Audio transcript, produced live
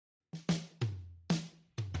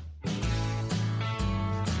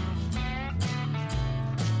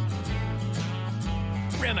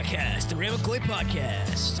Rama-Cast, the Rama-Koi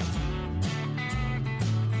podcast.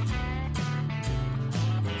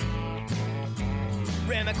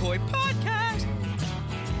 Rama-Koi podcast.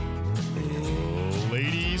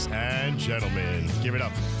 Ladies and gentlemen, give it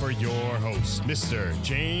up for your host, Mr.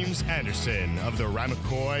 James Anderson of the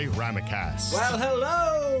Rama-Koi Rama-Cast. Well,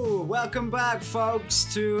 hello! Welcome back,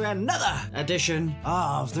 folks, to another edition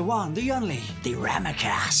of the one, the only, the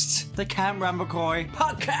Rama-Cast, the Camp Rama-Koi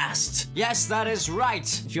podcast. Yes, that is right.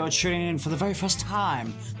 If you're tuning in for the very first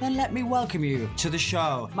time, then let me welcome you to the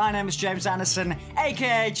show. My name is James Anderson,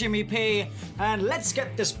 aka Jimmy P, and let's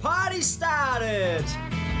get this party started.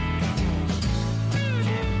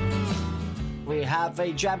 We have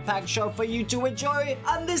a jam-packed show for you to enjoy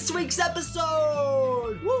on this week's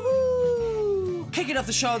episode! Woohoo! Kicking off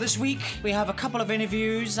the show this week, we have a couple of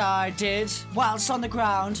interviews I did whilst on the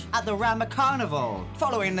ground at the Rama Carnival.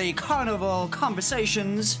 Following the carnival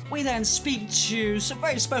conversations, we then speak to some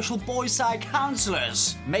very special boys' side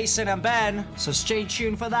counselors, Mason and Ben, so stay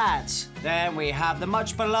tuned for that. Then we have the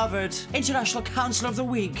much beloved International Counselor of the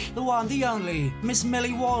Week, the one, the only, Miss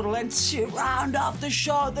Millie Wardle. And to round off the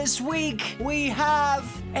show this week, we have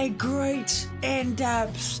a great,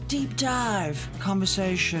 in-depth, deep dive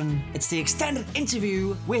conversation. It's the extended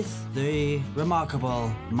interview with the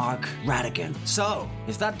remarkable Mark Radigan. So,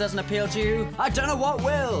 if that doesn't appeal to you, I don't know what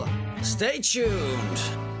will. Stay tuned.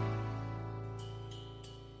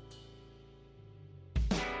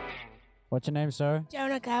 What's your name, sir?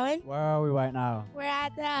 Jonah Cohen. Where are we right now? We're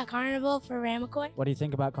at the carnival for Rama-Koi. What do you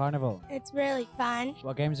think about Carnival? It's really fun.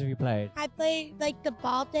 What games have you played? I played like the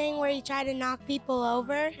ball thing where you try to knock people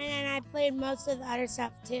over, and then I played most of the other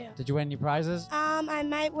stuff too. Did you win any prizes? I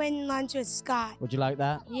might win lunch with Scott. Would you like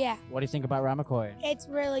that? Yeah, What do you think about Rama-Koi? it's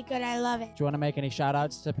really good. I love it. Do you want to make any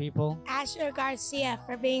shout-outs to people? Asher Garcia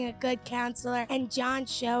for being a good counselor, and John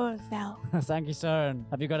Schoenfeld. Thank you, sir. And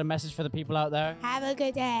have you got a message for the people out there? Have a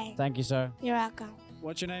good day. Thank you, sir. You're welcome.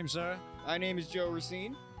 What's your name, sir? My name is Joe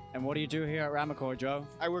Racine. And what do you do here at Rama-Koi, Joe?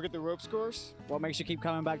 I work at the ropes course. What makes you keep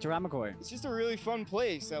coming back to Rama-Koi? It's just a really fun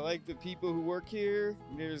place. I like the people who work here.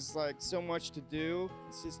 There's like so much to do.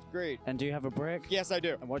 It's just great. And do you have a brick? Yes, I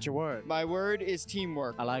do. And what's your word? My word is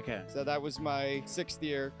teamwork. I like it. So that was my 6th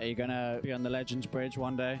year. Are you gonna be on the Legends Bridge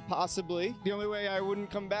one day? Possibly. The only way I wouldn't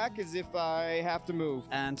come back is if I have to move.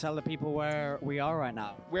 And tell the people where we are right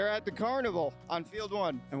now. We're at the carnival on field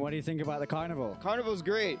 1. And what do you think about the carnival? Carnival's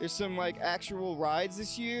great. There's some like actual rides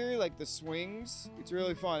this year, like the swings. It's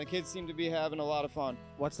really fun. The kids seem to be having a lot of fun.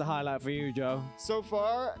 What's the highlight for you, Joe? So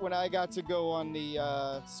far, when I got to go on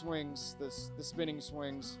the swings, the spinning swings.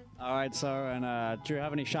 All right, sir. And do you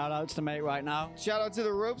have any shout-outs to make right now? Shout out to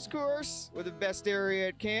the ropes course. We're the best area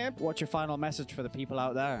at camp. What's your final message for the people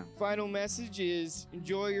out there? Final message is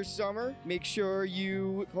enjoy your summer. Make sure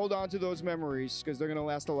you hold on to those memories because they're going to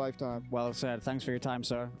last a lifetime. Well said. Thanks for your time,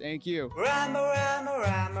 sir. Thank you. Rama, Rama,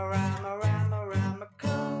 Rama, Rama, Rama,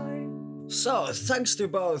 Rama-Koi. So, thanks to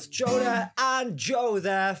both Jonah and Joe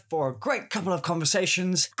there for a great couple of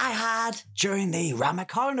conversations I had during the Rama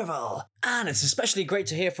Carnival. And it's especially great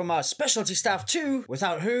to hear from our specialty staff too,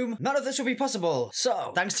 without whom none of this would be possible.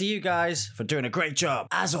 So, thanks to you guys for doing a great job,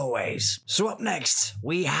 as always. So up next,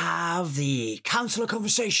 we have the counselor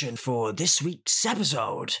conversation for this week's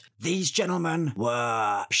episode. These gentlemen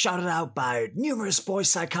were shouted out by numerous boys'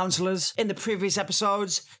 side counselors in the previous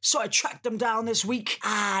episodes, so I tracked them down this week,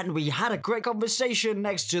 and we had a great conversation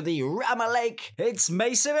next to the Rama Lake. It's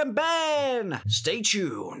Mason and Ben. Stay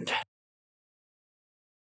tuned.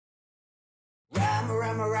 Rama,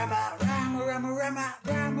 Rama, Rama, Rama, Rama, Rama,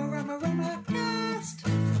 Rama, Rama, Rama-Cast.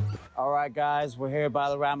 All right, guys, we're here by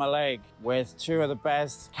the Rama Lake with two of the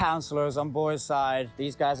best counselors on boys' side.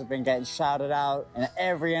 These guys have been getting shouted out in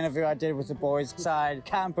every interview I did with the boys' side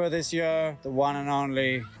camper this year. The one and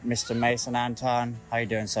only Mr. Mason Anton. How you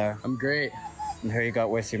doing, sir? I'm great. And who you got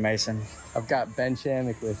with you, Mason? I've got Ben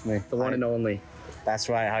Shamik with me, the one and only. That's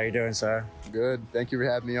right. How you doing, sir? Good. Thank you for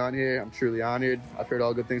having me on here. I'm truly honored. I've heard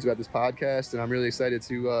all good things about this podcast, and I'm really excited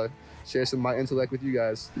to share some of my intellect with you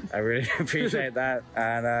guys. I really appreciate that.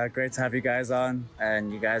 And great to have you guys on.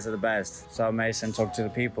 And you guys are the best. So, Mason, talk to the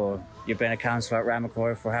people. You've been a counselor at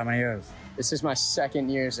Rama-Koi for how many years? This is my 2nd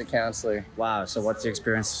year as a counselor. Wow. So what's the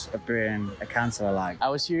experience of being a counselor like? I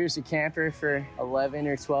was here as a camper for 11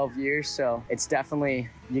 or 12 years, so it's definitely,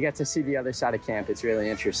 you get to see the other side of camp. It's really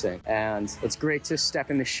interesting. And it's great to step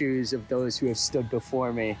in the shoes of those who have stood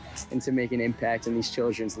before me and to make an impact in these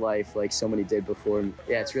children's life like so many did before me.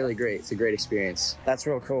 Yeah, it's really great. It's a great experience. That's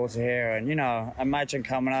real cool to hear. And, you know, imagine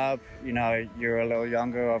coming up, you know, you're a little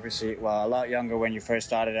younger, obviously, well, a lot younger when you first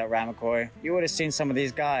started at Rama-Koi. You would have seen some of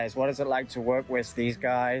these guys. What is it like to work with these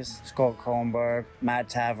guys? Scott Kornberg, Matt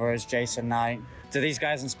Tavers, Jason Knight. Do these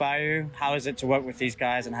guys inspire you? How is it to work with these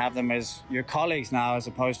guys and have them as your colleagues now as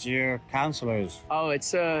opposed to your counselors? Oh,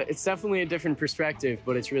 it's definitely a different perspective,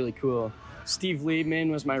 but it's really cool. Steve Liebman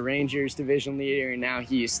was my Rangers division leader, and now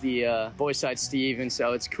he's the boys side Steve, and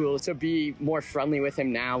so it's cool to be more friendly with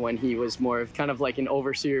him now when he was more of kind of like an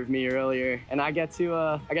overseer of me earlier. And I get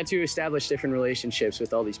to establish different relationships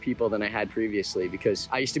with all these people than I had previously, because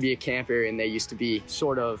I used to be a camper and they used to be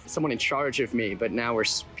sort of someone in charge of me, but now we're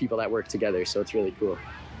people that work together, so it's really cool.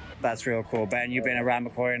 That's real cool. Ben, you've been at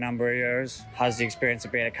Rama-Cast a number of years. How's the experience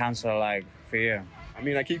of being a counselor like for you? I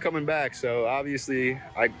mean, I keep coming back, so obviously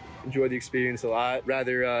I enjoy the experience a lot.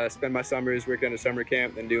 Rather spend my summers working at a summer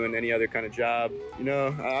camp than doing any other kind of job. You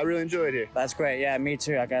know, I really enjoy it here. That's great. Yeah, me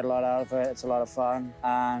too. I get a lot out of it. It's a lot of fun.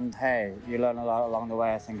 And hey, you learn a lot along the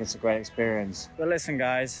way. I think it's a great experience. But listen,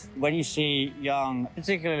 guys, when you see young,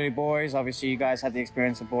 particularly boys, obviously you guys had the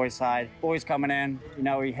experience of boys side. Boys coming in, you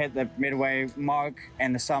know, we hit the midway mark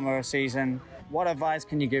in the summer season. What advice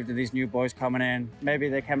can you give to these new boys coming in? Maybe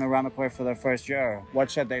they came to Rama-Cast for their first year. What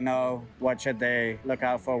should they know? What should they look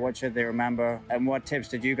out for? What should they remember? And what tips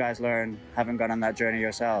did you guys learn having gone on that journey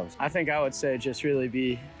yourselves? I think I would say just really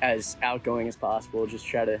be as outgoing as possible. Just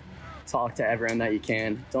try to talk to everyone that you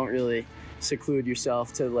can. Don't really seclude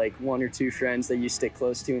yourself to like one or two friends that you stick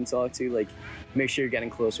close to and talk to. Like, make sure you're getting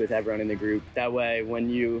close with everyone in the group. That way, when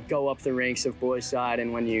you go up the ranks of boys side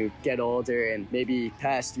and when you get older and maybe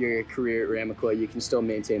past your career at Rama-Cast, you can still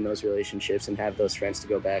maintain those relationships and have those friends to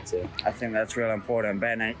go back to. I think that's real important.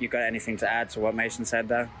 Ben, you got anything to add to what Mason said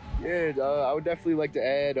there? Yeah, I would definitely like to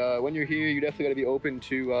add, when you're here, you definitely got to be open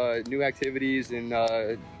to new activities and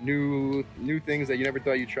new things that you never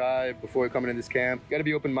thought you'd try before coming to this camp. You got to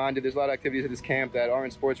be open-minded. There's a lot of activities at this camp that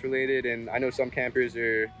aren't sports related, and I know some campers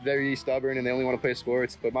are very stubborn and they only want to play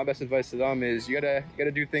sports. But my best advice to them is you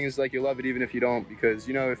gotta do things like you love it even if you don't, because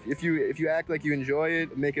you know if you act like you enjoy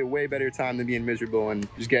it, make it a way better time than being miserable and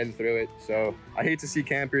just getting through it. So I hate to see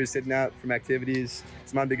campers sitting out from activities.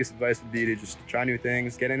 So my biggest advice would be to just try new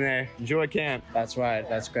things, get in there, enjoy camp. That's right.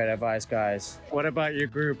 That's great advice, guys. What about your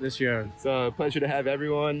group this year? It's a pleasure to have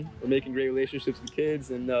everyone. We're making great relationships with the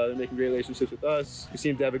kids, and they're making great relationships with us. We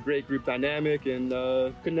seem to have a great group dynamic, and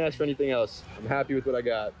couldn't ask for anything else. I'm happy with what I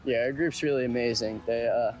got. Yeah, our group's really amazing.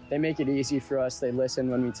 They make it easy for us. They listen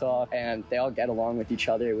when we talk, and they all get along with each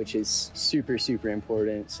other, which is super, super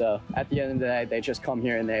important. So at the end of the day, they just come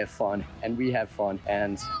here and they have fun, and we have fun.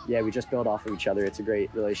 And yeah, we just build off of each other. It's a great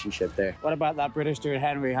relationship there. What about that British dude,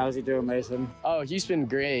 Henry? How's he doing, Mason? Oh, he's been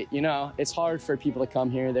great. You know, it's hard for people to come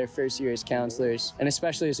here their first year as counselors, and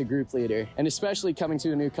especially as a group leader, and especially coming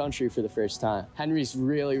to a new country for the first time. Henry's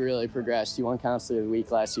really, really progressed. He won Counselor of the Week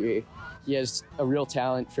last year. He has a real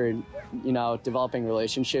talent for, you know, developing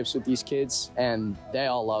relationships with these kids, and they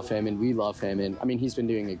all love him, and we love him. And I mean, he's been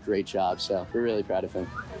doing a great job, so we're really proud of him.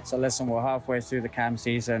 So listen, we're halfway through the camp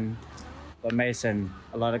season. But Mason,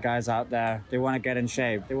 a lot of guys out there, they want to get in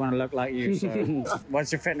shape. They want to look like you. So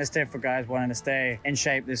what's your fitness tip for guys wanting to stay in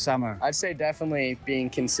shape this summer? I'd say definitely being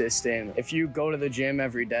consistent. If you go to the gym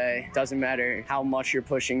every day, doesn't matter how much you're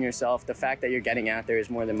pushing yourself, the fact that you're getting out there is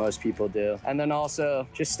more than most people do. And then also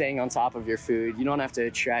just staying on top of your food. You don't have to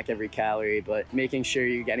track every calorie, but making sure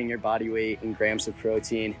you're getting your body weight and grams of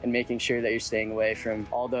protein, and making sure that you're staying away from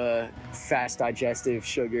all the fast digestive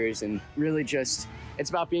sugars, and really just, it's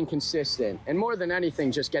about being consistent, and more than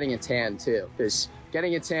anything, just getting a tan too, because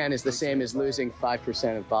getting a tan is the same as losing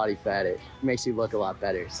 5% of body fat. It makes you look a lot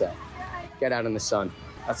better, so get out in the sun.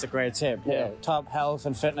 That's a great tip. Yeah. Top health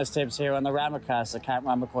and fitness tips here on the Rama-Cast, the Camp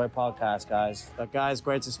Rama-Cast podcast, guys. But guys,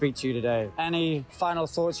 great to speak to you today. Any final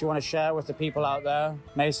thoughts you want to share with the people out there,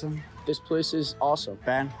 Mason? This place is awesome.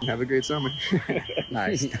 Ben? Have a great summer.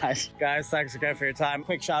 Nice. Guys, thanks again for your time.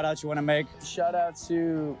 Quick shout out you want to make? Shout out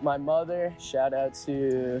to my mother, shout out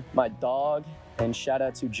to my dog, and shout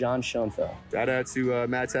out to John Schoenfeld. Shout out to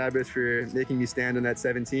Matt Tabris for making me stand on that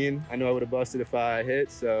 17. I know I would have busted if I hit,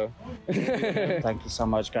 so. Thank you so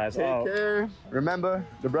much, guys. Take care. Remember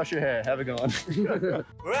to brush your hair. Have a good one.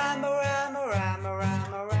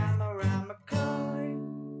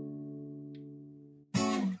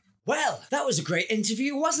 Well, that was a great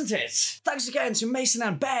interview, wasn't it? Thanks again to Mason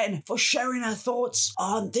and Ben for sharing their thoughts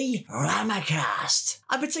on the Rama-Cast.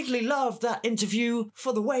 I particularly loved that interview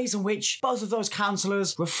for the ways in which both of those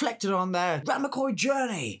counsellors reflected on their Rama-Cast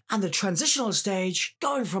journey and the transitional stage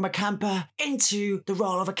going from a camper into the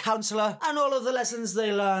role of a counsellor, and all of the lessons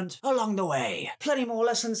they learned along the way. Plenty more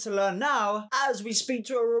lessons to learn now as we speak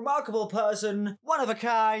to a remarkable person, one of a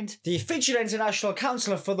kind, the featured international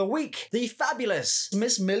counsellor for the week, the fabulous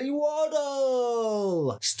Miss Millie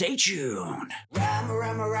Waddle. Stay tuned.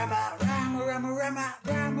 Rama-Cast.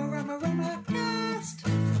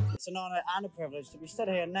 It's an honour and a privilege to be stood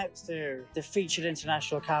here next to the featured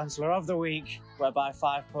International Counsellor of the Week, whereby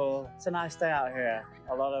 5 Pool. It's a nice day out here.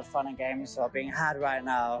 A lot of fun and games are being had right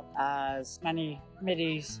now as many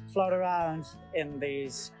middies float around in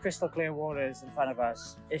these crystal clear waters in front of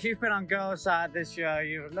us. If you've been on girls' side this year,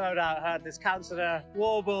 you've no doubt heard this counsellor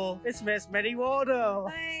warble. It's Miss Millie Wardle.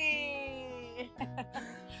 Hey.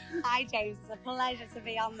 Hi James, it's a pleasure to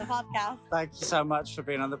be on the podcast. Thank you so much for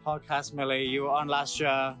being on the podcast, Millie. You were on last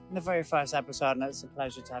year in the very first episode, and it's a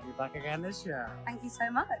pleasure to have you back again this year. Thank you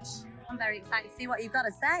so much. I'm very excited to see what you've got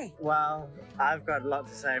to say. Well, I've got a lot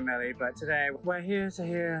to say, Millie, but today we're here to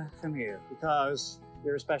hear from you because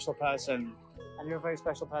you're a special person, and you're a very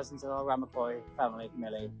special person to the whole Rama-Cast family,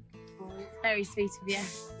 Millie. Oh, it's very sweet of you.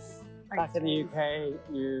 Back in the UK,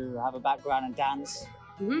 you have a background in dance,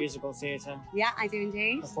 musical theatre. Yeah, I do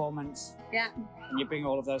indeed. Performance. Yeah. And you bring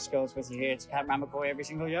all of those skills with you here to Camp Rama-Cast every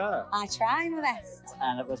single year. I try my best.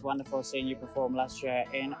 And it was wonderful seeing you perform last year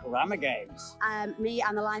in Rama Games. Me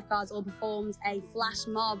and the lifeguards all performed a flash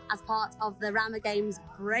mob as part of the Rama Games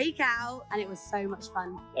breakout, and it was so much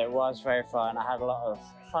fun. It was very fun. I had a lot of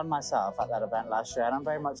fun myself at that event last year, and I'm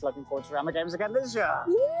very much looking forward to Rama Games again this year.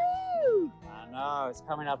 Woo! I know, it's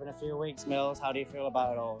coming up in a few weeks, Mills. How do you feel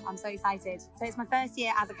about it all? I'm so excited. So it's my first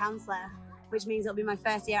year as a counsellor, which means it'll be my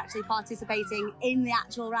first year actually participating in the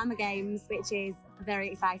actual Rama Games, which is very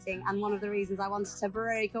exciting. And one of the reasons I wanted to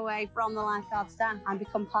break away from the lifeguard staff and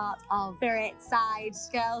become part of Spirit side,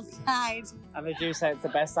 girls side. And they do say it's the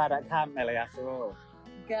best side at camp, Millie, after all.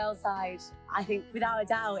 Girl side, I think without a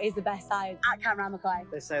doubt is the best side at Camp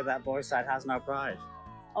Rama-Cast. They say that boy side has no pride.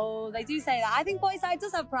 Oh, they do say that. I think boys' side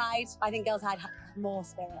does have pride. I think girls' side have more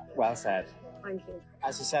spirit. Well said. Thank you.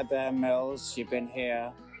 As you said there, Mills, you've been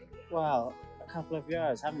here, well, a couple of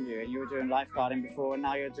years, haven't you? And you were doing lifeguarding before, and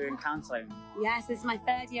now you're doing counselling. Yes, this is my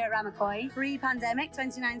 3rd year at Rama-Cast. Pre-pandemic,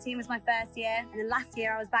 2019 was my first year. And then last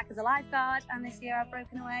year I was back as a lifeguard, and this year I've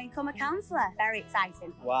broken away and become a counsellor. Very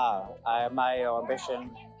exciting. Wow, I admire your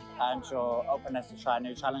ambition and your openness to try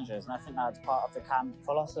new challenges. And I think that's part of the camp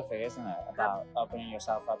philosophy, isn't it? About opening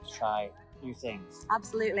yourself up to try new things.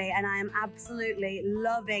 Absolutely, and I am absolutely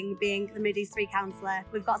loving being the Middies 3 counsellor.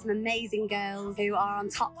 We've got some amazing girls who are on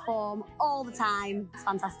top form all the time. It's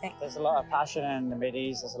fantastic. There's a lot of passion in the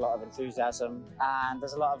Middies, there's a lot of enthusiasm, and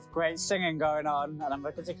there's a lot of great singing going on, and I'm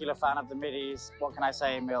a particular fan of the Middies. What can I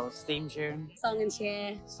say, Mills? Theme tune? Song and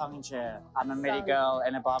cheer. Song and cheer. I'm a Middie girl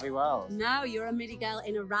in a Barbie world. No, you're a Middie girl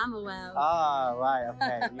in a Rama world. Ah, right,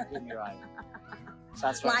 okay, you get me right. So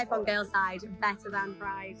that's right. Life on girls' side, better than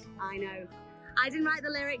pride. I know. I didn't write the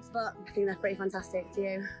lyrics, but I think they're pretty fantastic. Do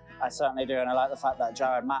you? I certainly do, and I like the fact that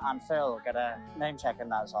Jared, Matt and Phil get a name check in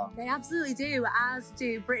that song. They absolutely do, as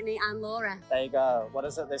do Brittany and Laura. There you go. What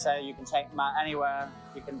is it they say? You can take Matt anywhere.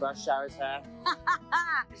 You can brush Jared's hair.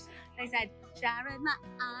 They said, Jared, Matt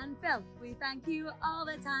and Phil, we thank you all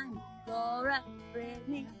the time. Laura,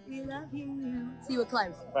 Brittany, we love you. So you were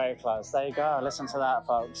close. Very close. There you go. Listen to that,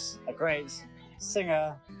 folks. A great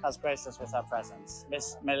singer has graced us with her presence,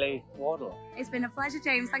 Miss Millie Wardle. It's been a pleasure,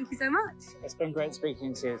 James. Thank you so much. It's been great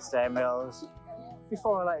speaking to you today, Mills.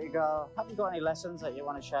 Before I let you go, have you got any lessons that you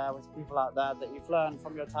want to share with people out there that you've learned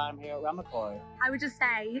from your time here at Rama-Cast? I would just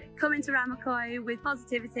say, come into Rama-Cast with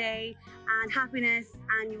positivity and happiness,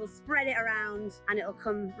 and you will spread it around and it'll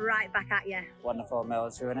come right back at you. Wonderful,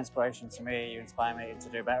 Mills. You're an inspiration to me. You inspire me to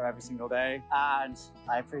do better every single day. And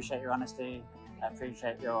I appreciate your honesty. I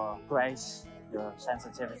appreciate your grace, your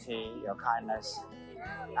sensitivity, your kindness.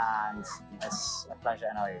 And it's a pleasure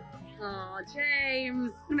to know you. Oh,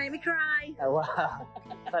 James, you make me cry. Oh, wow.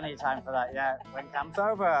 Plenty of time for that yet when camp's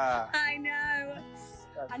over. I know.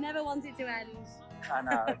 I never want it to end. I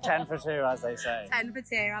know. 10 for 2, as they say. 10 for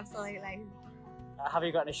 2, absolutely. Have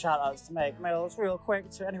you got any shout-outs to make, Mills, real quick,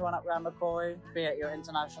 to anyone at Rama-Cast, be it your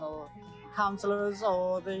international counsellors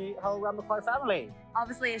or the whole Rama-Cast family?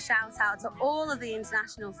 Obviously, a shout-out to all of the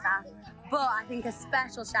international staff, but I think a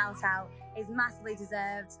special shout-out is massively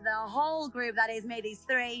deserved to the whole group that is Middies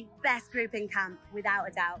 3, best group in camp, without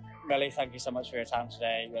a doubt. Millie, thank you so much for your time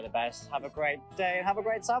today. You're the best. Have a great day and have a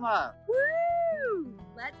great summer. Woo!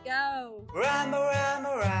 Let's go. Rama,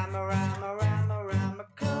 Rama, Rama, Rama, Rama,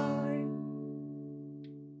 Rama-Cast.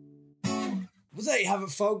 Well, there you have it,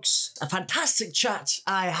 folks. A fantastic chat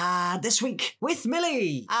I had this week with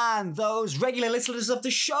Millie. And those regular listeners of the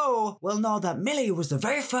show will know that Millie was the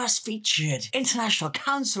very first featured international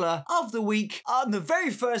counsellor of the week on the very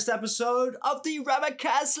first episode of the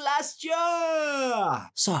Rama-Cast last year.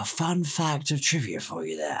 So, a fun fact of trivia for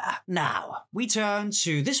you there. Now, we turn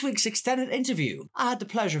to this week's extended interview. I had the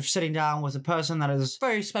pleasure of sitting down with a person that is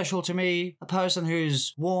very special to me, a person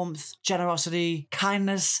whose warmth, generosity,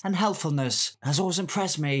 kindness, and helpfulness has always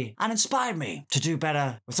impressed me and inspired me to do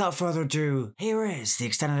better. Without further ado, here is the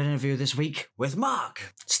extended interview this week with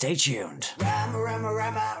Mark. Stay tuned.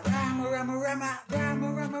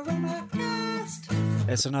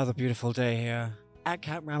 It's another beautiful day here at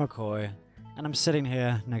Camp Rama-Cast, and I'm sitting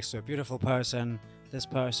here next to a beautiful person. This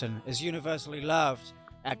person is universally loved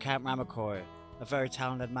at Camp Rama-Cast, a very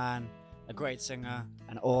talented man, a great singer,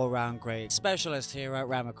 an all-around great specialist here at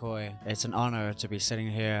Rama-Cast. It's an honor to be sitting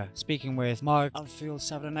here speaking with Mark on Field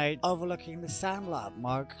 7 and 8 overlooking the Sandlot.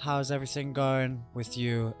 Mark, how's everything going with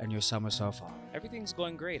you and your summer so far? Everything's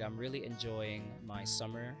going great. I'm really enjoying my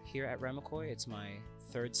summer here at Rama-Cast. It's my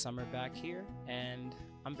third summer back here, and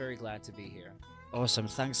I'm very glad to be here. Awesome.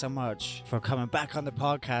 Thanks so much for coming back on the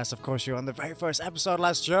podcast. Of course, you were on the very first episode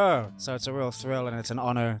last year. So it's a real thrill and it's an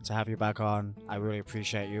honor to have you back on. I really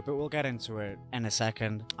appreciate you, but we'll get into it in a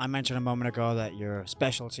second. I mentioned a moment ago that you're a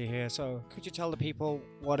specialty here. So could you tell the people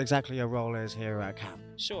what exactly your role is here at camp?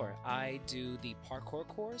 Sure. I do the parkour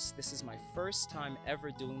course. This is my first time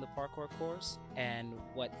ever doing the parkour course. And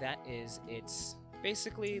what that is, it's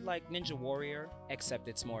basically like Ninja Warrior, except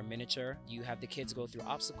it's more miniature. You have the kids go through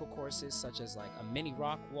obstacle courses such as like a mini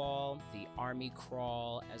rock wall, the army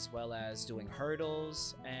crawl, as well as doing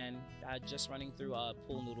hurdles and just running through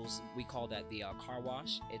pool noodles. We call that the car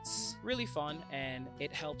wash. It's really fun and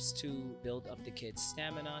it helps to build up the kids'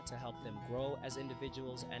 stamina, to help them grow as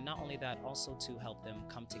individuals, and not only that, also to help them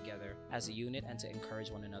come together as a unit and to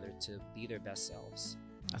encourage one another to be their best selves.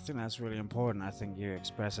 I think that's really important. I think you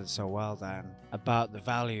express it so well then about the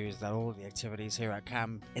values that all the activities here at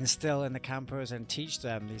camp instill in the campers and teach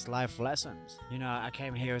them these life lessons. You know, I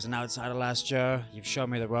came here as an outsider last year. You've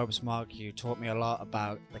shown me the ropes, Mark. You taught me a lot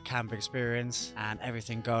about the camp experience and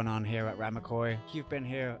everything going on here at Rama-Cast. You've been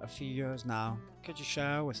here a few years now. Could you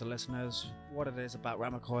share with the listeners what it is about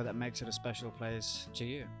Rama-Cast that makes it a special place to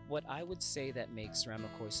you? What I would say that makes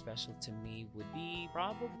Rama-Cast special to me would be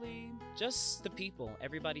probably just the people.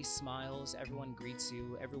 Everybody smiles, everyone greets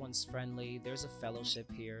you, everyone's friendly. There's a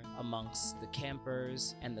fellowship here amongst the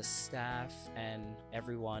campers and the staff and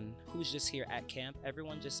everyone who's just here at camp.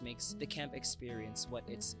 Everyone just makes the camp experience what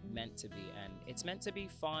it's meant to be. And it's meant to be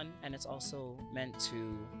fun, and it's also meant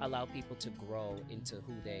to allow people to grow into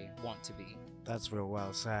who they want to be. That's real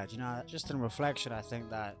well said. You know, just in reflection, I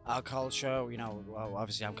think that our culture, you know, well,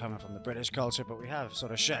 obviously I'm coming from the British culture, but we have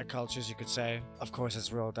sort of shared cultures, you could say. Of course,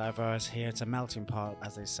 it's real diverse here. It's a melting pot,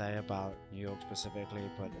 as they say about New York specifically,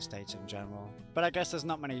 but the States in general. But I guess there's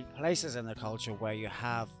not many places in the culture where you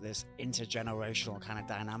have this intergenerational kind of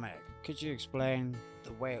dynamic. Could you explain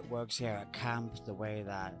the way it works here at camp, the way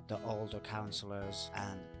that the older counselors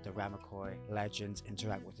and the Rama-Cast legends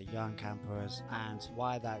interact with the young campers, and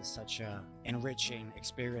why that's such a enriching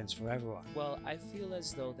experience for everyone? Well, I feel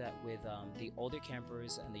as though that with the older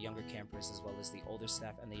campers and the younger campers, as well as the older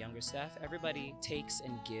staff and the younger staff, everybody takes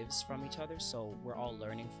and gives from each other, so we're all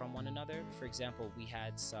learning from one another. For example, we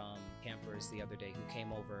had some campers the other day who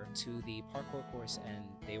came over to the parkour course and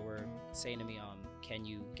they were saying to me, can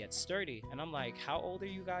you get sturdy? And I'm like, how old are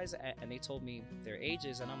you guys? And they told me their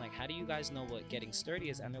ages, and I'm like, how do you guys know what getting sturdy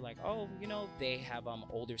is? And they're like, oh, you know, they have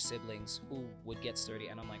older siblings who would get sturdy.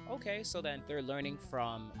 And I'm like, okay. So then they're learning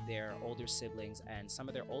from their older siblings, and some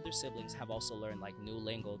of their older siblings have also learned like new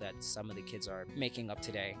lingo that some of the kids are making up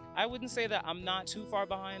today. I wouldn't say that I'm not too far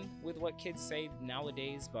behind with what kids say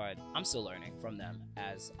nowadays, but I'm still learning from them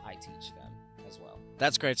as I teach them as well.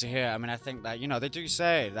 That's great to hear. I mean, I think that, you know, they do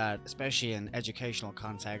say that, especially in educational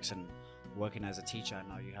context and working as a teacher, I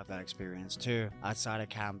know you have that experience too outside of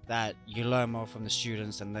camp, that you learn more from the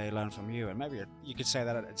students than they learn from you. And maybe you could say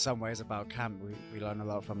that in some ways about camp. We learn a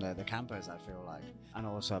lot from the campers, I feel like, and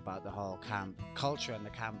also about the whole camp culture and the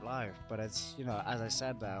camp life. But it's, you know, as I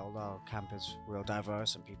said there, although camp is real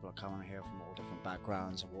diverse and people are coming here from all different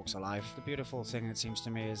backgrounds and walks of life, the beautiful thing, it seems to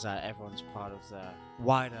me, is that everyone's part of the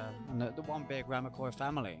wider and the one big Rama-Cast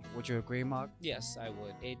family. Would you agree, Mark? Yes, I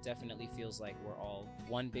would. It definitely feels like we're all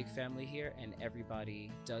one big family here, together and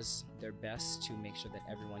everybody does their best to make sure that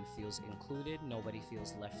everyone feels included, nobody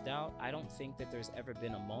feels left out. I don't think that there's ever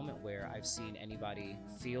been a moment where I've seen anybody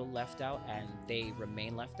feel left out and they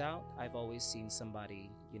remain left out. I've always seen somebody,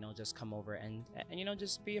 just come over and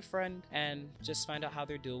just be a friend and just find out how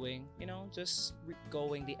they're doing, just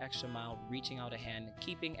going the extra mile, reaching out a hand,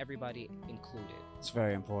 keeping everybody included. It's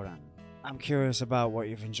very important. I'm curious about what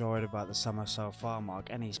you've enjoyed about the summer so far,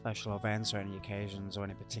 Mark. Any special events or any occasions or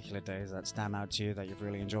any particular days that stand out to you that you've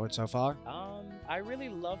really enjoyed so far? I really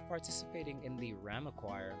love participating in the Rama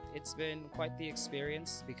Choir. It's been quite the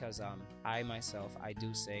experience because I myself, I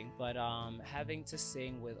do sing, but having to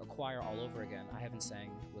sing with a choir all over again, I haven't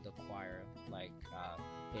sang with a choir like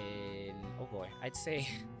in, I'd say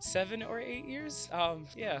 7 or 8 years.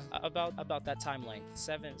 About that time length,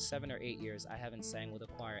 7 or 8 years, I haven't sang with a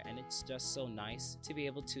choir, and it's just so nice to be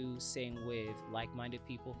able to sing with like-minded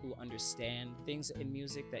people who understand things in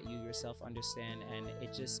music that you yourself understand, and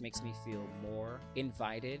it just makes me feel more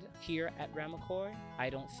invited here at Rama-Cast. I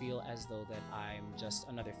don't feel as though that I'm just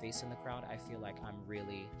another face in the crowd. I feel like I'm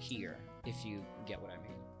really here, if you get what I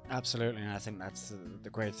mean. Absolutely, and I think that's the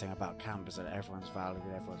great thing about camp is that everyone's valued,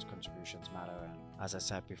 everyone's contributions matter, and as I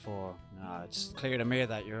said before, it's clear to me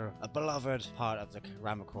that you're a beloved part of the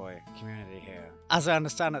Rama-Cast community here. As I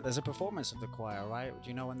understand it, there's a performance of the choir, right? Do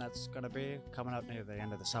you know when that's going to be? Coming up near the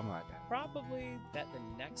end of the summer, I guess. Probably that the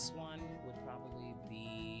next one would probably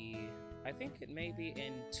be, I think it may be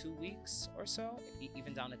in 2 weeks or so,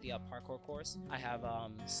 even down at the parkour course. I have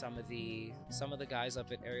some of the guys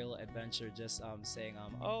up at Aerial Adventure just saying,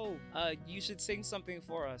 you should sing something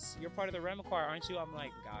for us. You're part of the Rama Choir, aren't you? I'm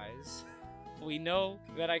like, guys, we know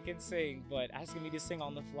that I can sing, but asking me to sing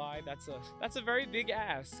on the fly, that's a very big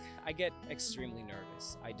ask. I get extremely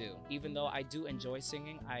nervous. I do. Even though I do enjoy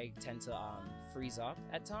singing, I tend to freeze up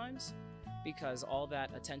at times, because all that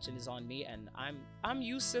attention is on me, and I'm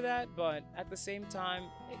used to that, but at the same time,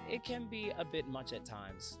 it can be a bit much at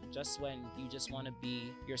times. Just when you just want to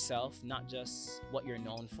be yourself, not just what you're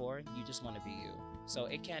known for, you just want to be you. So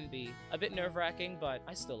it can be a bit nerve-wracking, but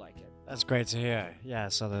I still like it. That's great to hear. Yeah,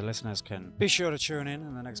 so the listeners can be sure to tune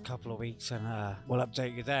in the next couple of weeks, and we'll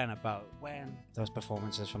update you then about when those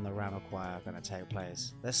performances from the Rama Choir are going to take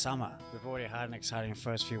place this summer. We've already had an exciting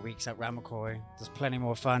first few weeks at Rama-Cast. There's plenty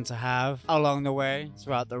more fun to have along the way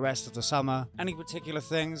throughout the rest of the summer. Any particular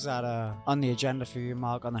things that are on the agenda for you,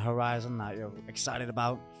 Mark, on the horizon that you're excited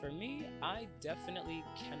about? For me, I definitely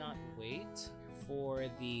cannot wait for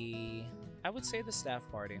the staff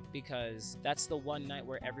party, because that's the one night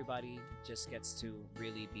where everybody just gets to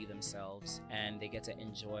really be themselves and they get to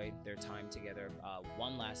enjoy their time together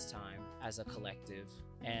one last time as a collective.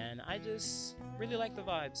 And I just really like the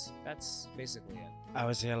vibes. That's basically it. I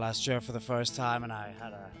was here last year for the first time, and I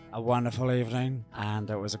had a wonderful evening, and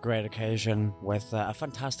it was a great occasion with a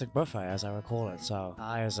fantastic buffet, as I recall it. So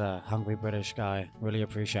I, as a hungry British guy, really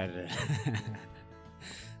appreciated it.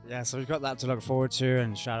 Yeah, so we've got that to look forward to,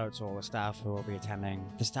 and shout out to all the staff who will be attending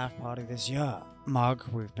the staff party this year.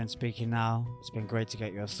 Mark, we've been speaking now. It's been great to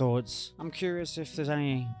get your thoughts. I'm curious if there's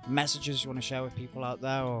any messages you want to share with people out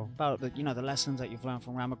there, or about the lessons that you've learned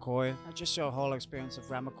from Rama-Cast, and just your whole experience of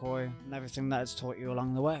Rama-Cast and everything that it's taught you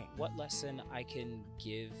along the way. What lesson I can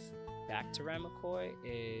give back to Rama-Cast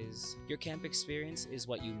is your camp experience is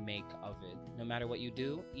what you make of it. No matter what you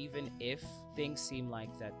do, even if things seem like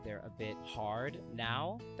that they're a bit hard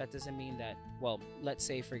now, that doesn't mean that, well, let's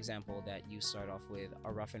say for example that you start off with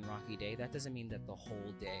a rough and rocky day, that doesn't mean that the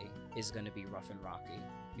whole day is going to be rough and rocky.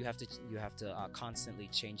 You have to constantly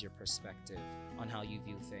change your perspective on how you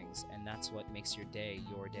view things, and that's what makes your day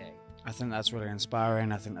your day. I think that's really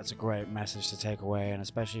inspiring. I think that's a great message to take away, and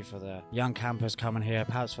especially for the young campers coming here,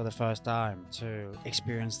 perhaps for the first time, to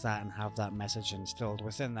experience that and have that message instilled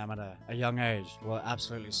within them at a young age will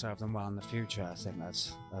absolutely serve them well in the future. I think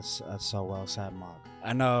that's so well said, Mark.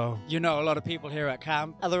 I know you know a lot of people here at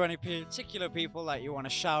camp. Are there any particular people that you want to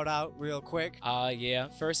shout out real quick? Yeah.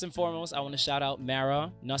 First and foremost, I want to shout out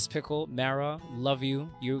Mara, Nuss Pickle. Mara, love you.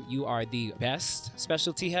 You are the best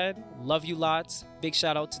specialty head. Love you lots. Big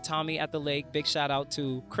shout out to Tommy at the lake. Big shout out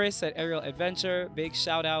to Chris at Aerial Adventure. Big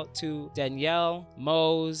shout out to Danielle,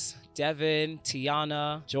 Mose, Devin,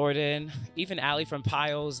 Tiana, Jordan, even Allie from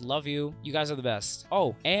Pios. Love you. You guys are the best.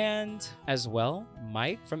 Oh, and as well,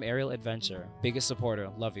 Mike from Aerial Adventure. Biggest supporter.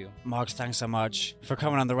 Love you. Mark, thanks so much for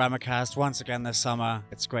coming on the Rama-Cast once again this summer.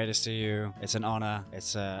 It's great to see you. It's an honor.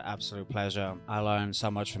 It's an absolute pleasure. I learn so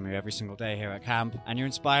much from you every single day here at camp, and you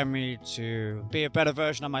inspire me to be a better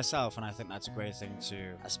version of myself, and I think that's a great thing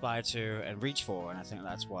to aspire to and reach for, and I think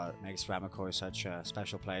that's what makes Rama-Cast such a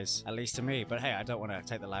special place, at least to me. But hey, I don't want to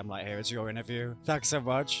take the limelight here. here. It's your interview. Thanks so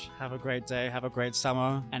much. Have a great day. Have a great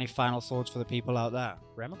summer. Any final thoughts for the people out there?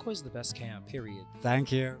 Rama-Cast is the best camp, period.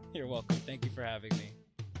 Thank you. You're welcome. Thank you for having me.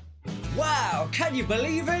 Wow, can you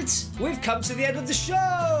believe it? We've come to the end of the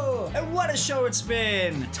show! And what a show it's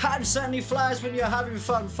been! Time certainly flies when you're having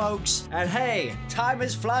fun, folks. And hey, time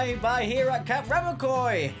is flying by here at Camp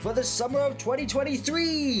Rama-Cast for the summer of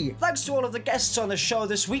 2023. Thanks to all of the guests on the show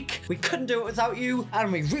this week. We couldn't do it without you,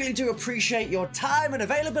 and we really do appreciate your time and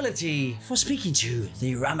availability for speaking to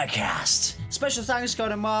the Rama-Cast. Special thanks go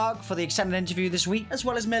to Mark for the extended interview this week, as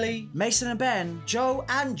well as Millie, Mason and Ben, Joe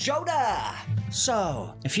and Jonah.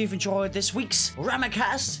 So, if you've enjoyed this week's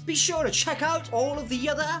Rama-Cast, be sure to check out all of the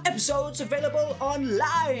other episodes available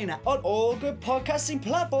online on all good podcasting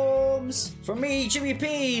platforms. From me, Jimmy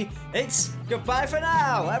P, it's goodbye for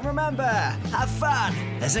now. And remember, have fun.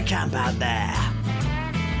 There's a camp out there.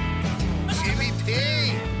 Jimmy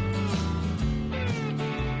P.